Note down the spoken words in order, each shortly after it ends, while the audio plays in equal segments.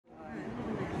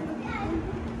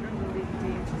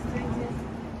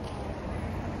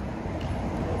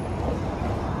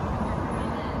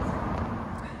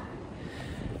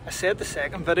said the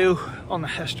second video on the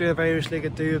history of Irish League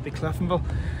would do would be Cliftonville.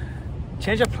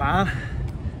 Change of plan.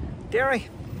 Derry,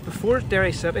 before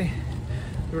Derry City,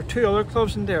 there were two other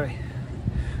clubs in Derry.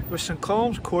 There was St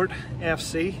Colum's Court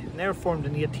FC, and they were formed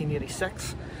in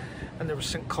 1886, and there was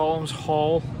St Colum's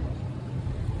Hall,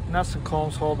 and that's St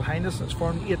Colum's Hall behind us, and it's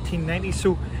formed in 1890.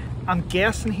 So I'm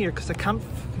guessing here, because I can't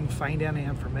find any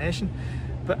information,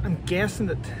 but I'm guessing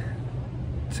that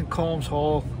St Colum's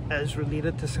Hall is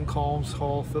related to St Colum's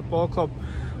Hall Football Club.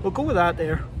 We'll go with that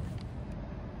there.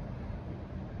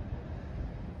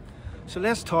 So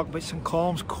let's talk about St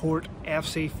Colum's Court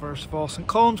FC first of all. St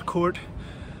Colum's Court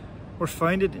were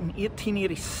founded in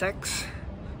 1886,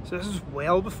 so this is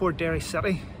well before Derry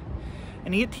City.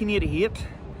 In 1888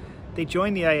 they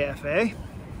joined the IFA.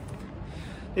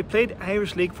 They played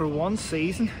Irish League for one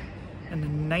season in the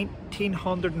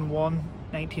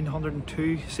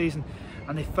 1901-1902 season,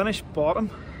 and they finished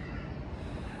bottom.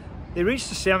 They reached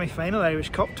the semi-final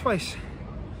Irish Cup twice,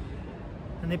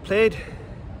 and they played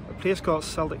a place called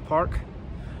Celtic Park,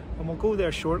 and we'll go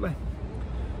there shortly.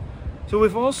 So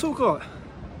we've also got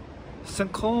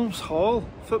St Colum's Hall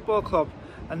Football Club,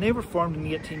 and they were formed in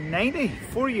 1890,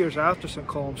 4 years after St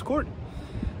Colum's Court.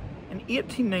 In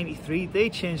 1893 they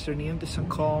changed their name to St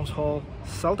Colum's Hall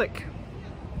Celtic.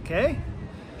 Okay,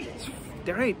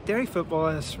 Derry football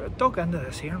is dug into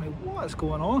this here. I mean, what is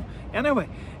going on? Anyway,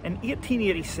 in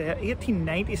 1897,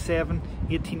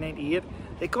 1898,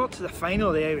 they got to the final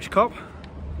of the Irish Cup.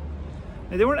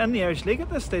 Now, they weren't in the Irish League at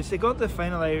this stage. They got to the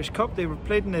final Irish Cup. They were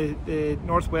played in the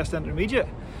Northwest Intermediate.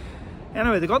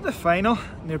 Anyway, they got to the final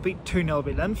and they were beat 2-0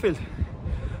 by Linfield.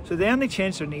 So then they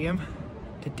changed their name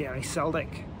to Derry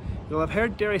Celtic. You'll have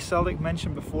heard Derry Celtic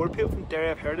mentioned before. People from Derry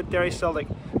have heard of Derry Celtic.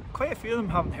 Quite a few of them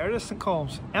haven't heard of St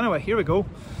Colum's. Anyway, here we go.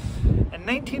 In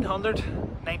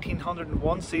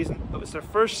 1900-1901 season, it was their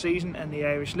first season in the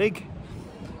Irish League.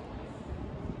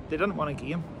 They didn't win a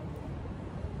game.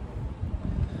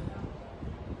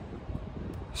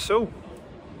 So,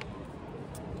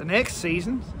 the next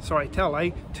season, sorry, tell a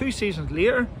lie, 2 seasons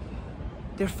later,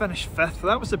 they're finished 5th.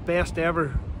 That was the best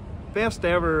ever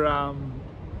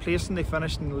placing they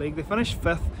finished in the league. They finished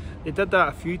 5th. They did that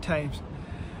a few times.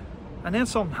 And then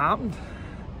something happened.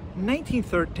 In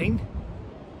 1913,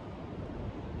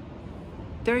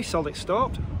 Derry Celtic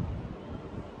stopped.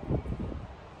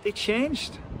 They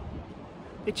changed.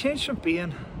 They changed from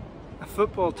being a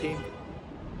football team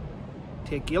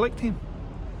to a Gaelic team.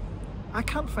 I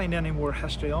can't find any more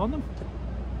history on them.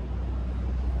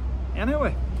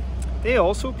 Anyway, they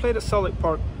also played at Celtic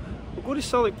Park. We'll go to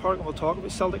Celtic Park and we'll talk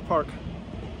about Celtic Park.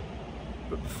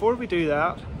 But before we do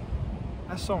that,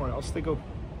 that's somewhere else to go.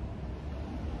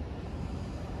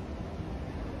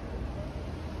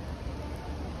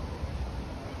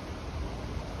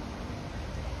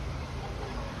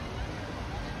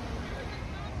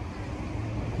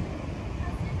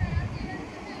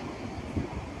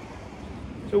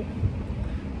 So,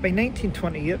 by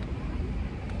 1928,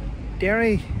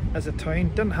 Derry as a town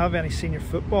didn't have any senior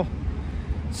football.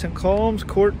 St Colum's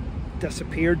Court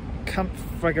disappeared, can't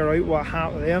figure out what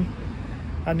happened to them.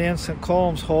 And then St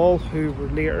Colum's Hall, who were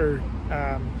later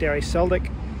Derry Celtic,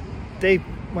 they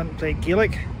went and played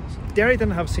Gaelic. Derry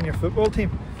didn't have a senior football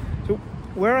team. So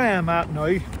where I am at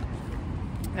now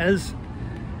is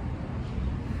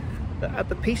at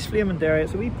the Peace Flame in Derry.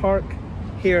 It's a wee park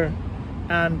here,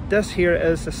 and this here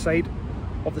is the site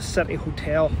of the City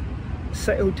Hotel. The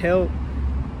City Hotel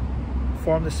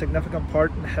formed a significant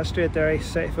part in the history of Derry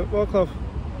City Football Club.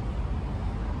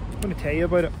 Let me tell you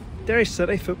about it. Derry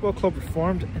City Football Club was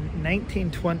formed in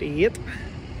 1928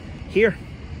 here.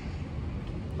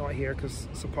 Not here because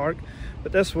it's a park,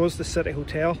 but this was the City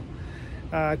Hotel.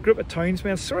 A group of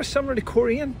townsmen, sort of similar to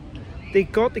Korean. They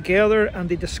got together and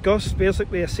they discussed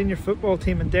basically a senior football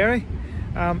team in Derry.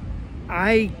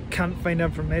 I can't find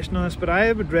information on this, but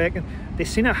I would reckon they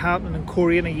seen it happening in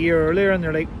Korean a year earlier, and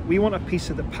they're like, we want a piece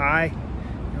of the pie.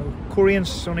 You know,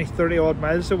 Korean's only 30 odd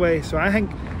miles away, so I think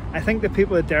the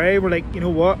people at Derry were like, you know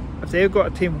what, if they've got a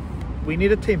team, we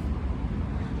need a team.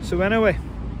 So anyway,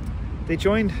 they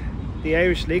joined the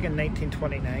Irish League in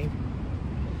 1929,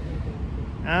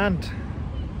 and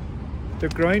their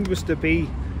ground was to be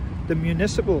the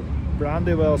municipal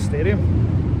Brandywell Stadium.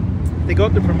 They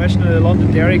got the permission of the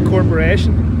Londonderry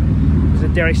Corporation, the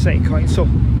Derry City Council.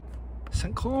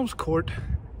 St Colum's Court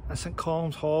and St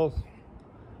Colum's Hall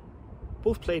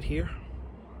both played here.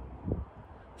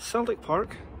 Celtic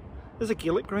Park is a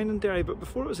Gaelic ground in Derry, but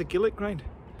before it was a Gaelic ground,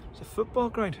 it was a football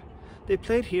ground. They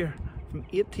played here from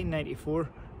 1894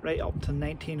 right up to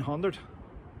 1900.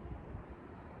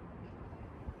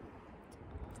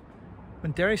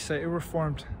 When Derry City were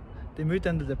formed, They moved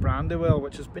into the Brandywell,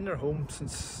 which has been their home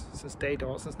since day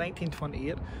dot, since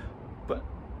 1928. But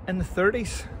in the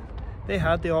 30s, they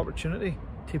had the opportunity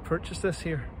to purchase this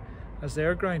here as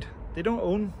their ground. They don't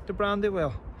own the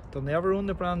Brandywell. They'll never own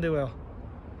the Brandywell.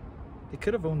 They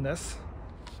could have owned this.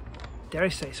 Derry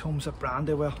City's home's at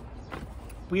Brandywell.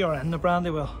 We are in the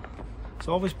Brandywell. It's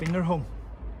always been their home.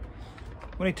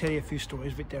 I'm going to tell you a few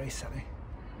stories about Derry City.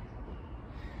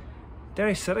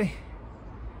 Derry City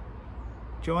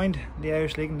joined the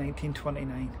Irish League in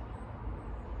 1929.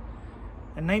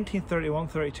 In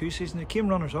 1931-32 season, they came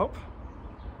runners up.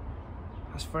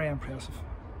 That's very impressive.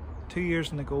 2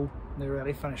 years in the go, they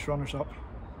already finished runners up.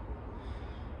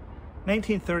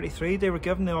 1933, they were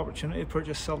given the opportunity to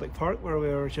purchase Celtic Park, where we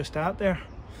were just at there.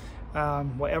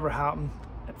 Whatever happened,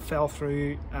 it fell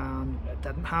through and it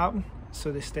didn't happen,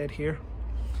 so they stayed here.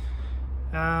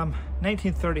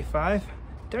 1935,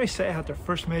 Derry City had their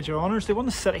first major honours. They won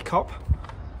the City Cup.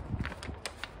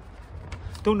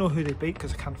 Don't know who they beat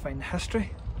because I can't find the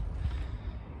history.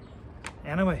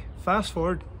 Anyway, fast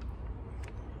forward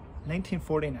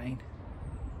 1949.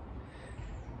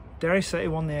 Derry City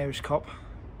won the Irish Cup.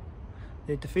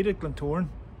 They defeated Glentoran.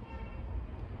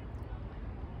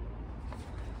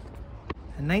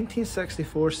 In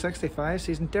 1964-65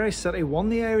 season, Derry City won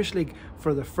the Irish League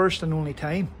for the first and only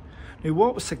time. Now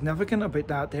what was significant about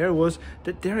that there was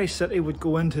that Derry City would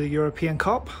go into the European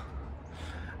Cup.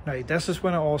 Now this is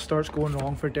when it all starts going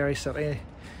wrong for Derry City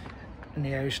in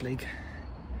the Irish League.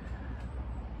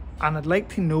 And I'd like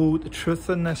to know the truth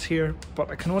in this here,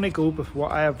 but I can only go with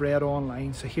what I have read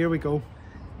online. So here we go.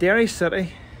 Derry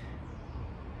City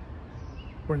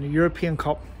were in the European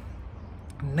Cup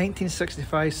in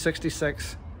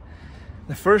 1965-66.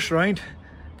 The first round,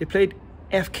 they played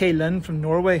FK Lynn from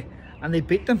Norway and they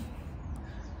beat them.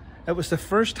 It was the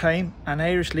first time an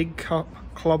Irish League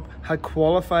club had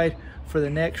qualified for the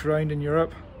next round in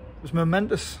Europe. It was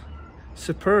momentous,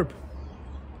 superb.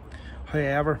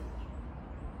 However,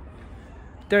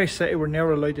 Derry City were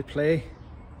never allowed to play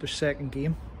their second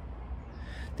game.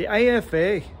 The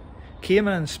IFA came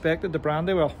and inspected the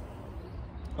Brandywell,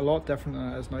 a lot different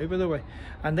than it is now by the way,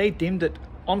 and they deemed it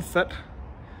unfit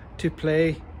to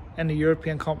play in the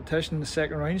European competition in the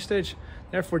second round stage.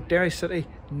 Therefore Derry City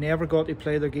never got to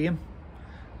play their game.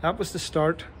 That was the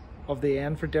start of the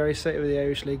end for Derry City with the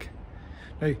Irish League.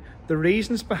 Now the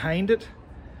reasons behind it,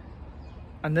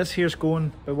 and this here's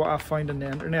going by what I found on the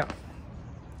internet,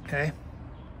 okay.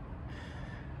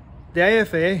 The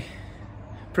IFA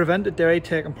prevented Derry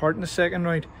taking part in the second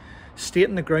round,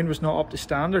 stating the ground was not up to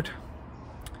standard.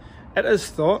 It is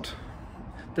thought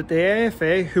that the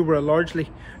IFA, who were a largely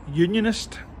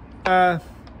unionist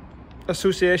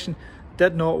association,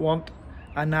 did not want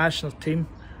a national team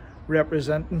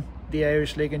representing the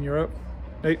Irish League in Europe.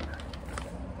 Now,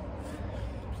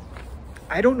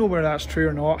 I don't know whether that's true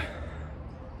or not.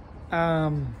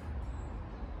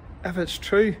 If it's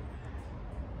true,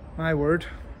 my word.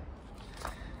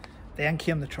 Then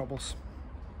came the troubles.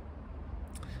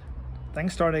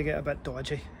 Things started to get a bit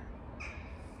dodgy.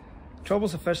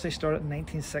 Troubles officially started in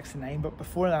 1969, but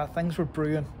before that things were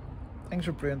brewing. Things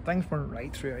weren't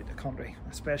right throughout the country,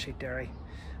 especially Derry.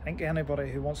 I think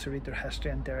anybody who wants to read their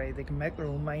history in Derry, they can make their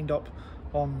own mind up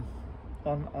on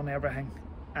everything.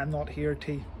 I'm not here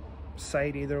to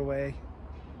side either way.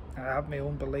 I have my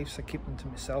own beliefs, I keep them to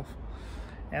myself.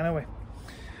 Anyway,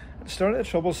 at the start of the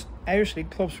troubles, Irish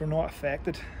League clubs were not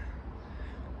affected.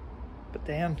 But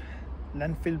then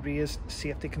Linfield raised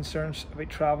safety concerns about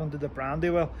travelling to the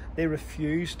Brandywell. They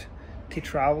refused to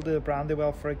travel to the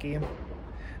Brandywell for a game.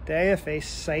 The IFA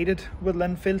sided with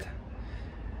Linfield,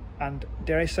 and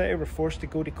Derry City were forced to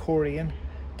go to Coleraine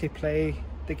to play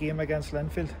the game against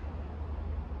Linfield.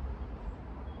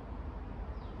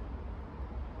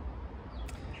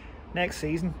 Next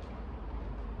season,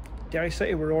 Derry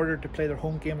City were ordered to play their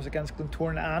home games against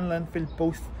Glentoran and Linfield,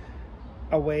 both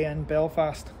away in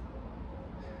Belfast,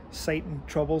 citing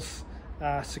troubles,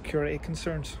 security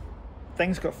concerns.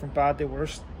 Things got from bad to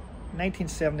worse. In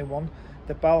 1971,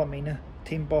 the Ballymena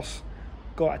team bus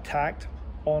got attacked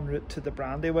en route to the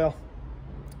Brandywell.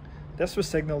 This was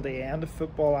signalled the end of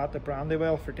football at the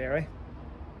Brandywell for Derry.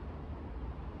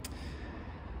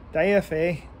 The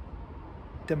IFA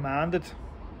demanded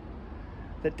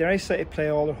that Derry City play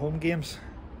all their home games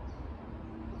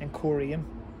in Coleraine.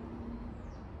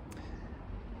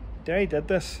 Derry did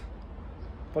this,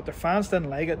 but their fans didn't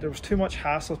like it. There was too much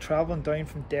hassle travelling down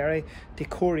from Derry to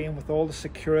Coleraine with all the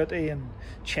security and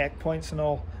checkpoints and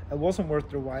all. It wasn't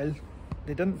worth their while.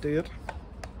 They didn't do it.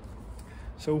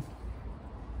 So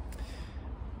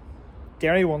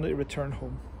Derry wanted to return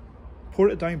home.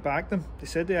 Portadown backed them. They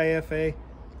said the IFA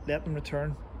let them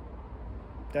return.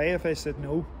 The IFA said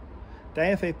no. The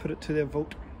IFA put it to the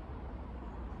vote.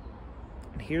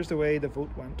 And here's the way the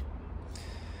vote went.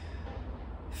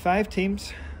 5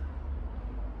 teams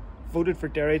voted for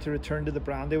Derry to return to the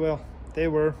Brandywell. They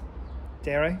were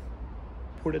Derry,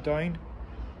 Portadown,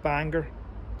 Bangor,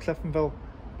 Cliftonville,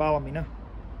 Ballymena.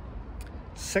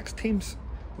 6 teams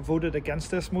voted against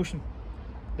this motion.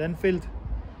 Linfield,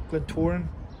 Glentoran,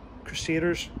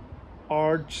 Crusaders,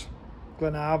 Ards,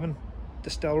 Glenavon,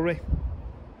 Distillery.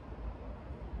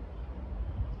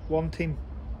 1 team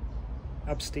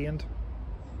abstained.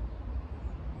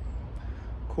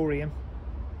 Coleraine.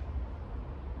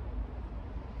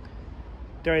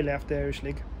 Derry left the Irish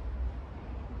League.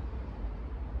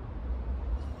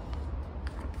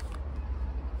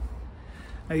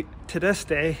 Now, to this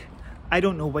day, I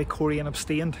don't know why Coleraine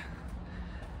abstained.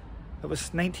 It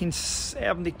was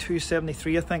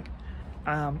 1972-73, I think.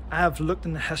 I have looked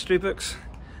in the history books,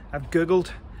 I've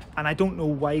googled, and I don't know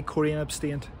why Coleraine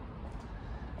abstained.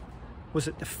 Was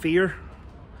it the fear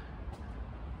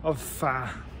of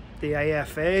the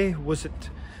IFA? Was it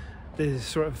the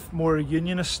sort of more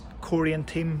unionist Coleraine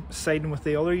team siding with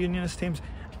the other unionist teams?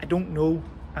 I don't know.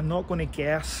 I'm not going to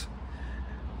guess.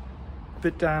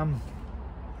 But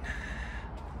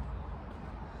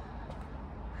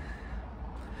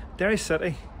Derry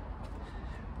City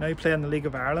now play in the League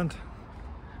of Ireland,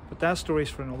 but that story's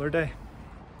for another day.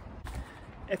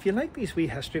 If you like these wee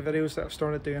history videos that I've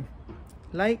started doing,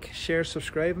 like, share,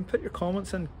 subscribe, and put your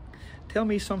comments in. Tell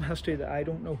me some history that I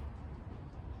don't know.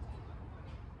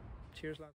 Cheers, lads.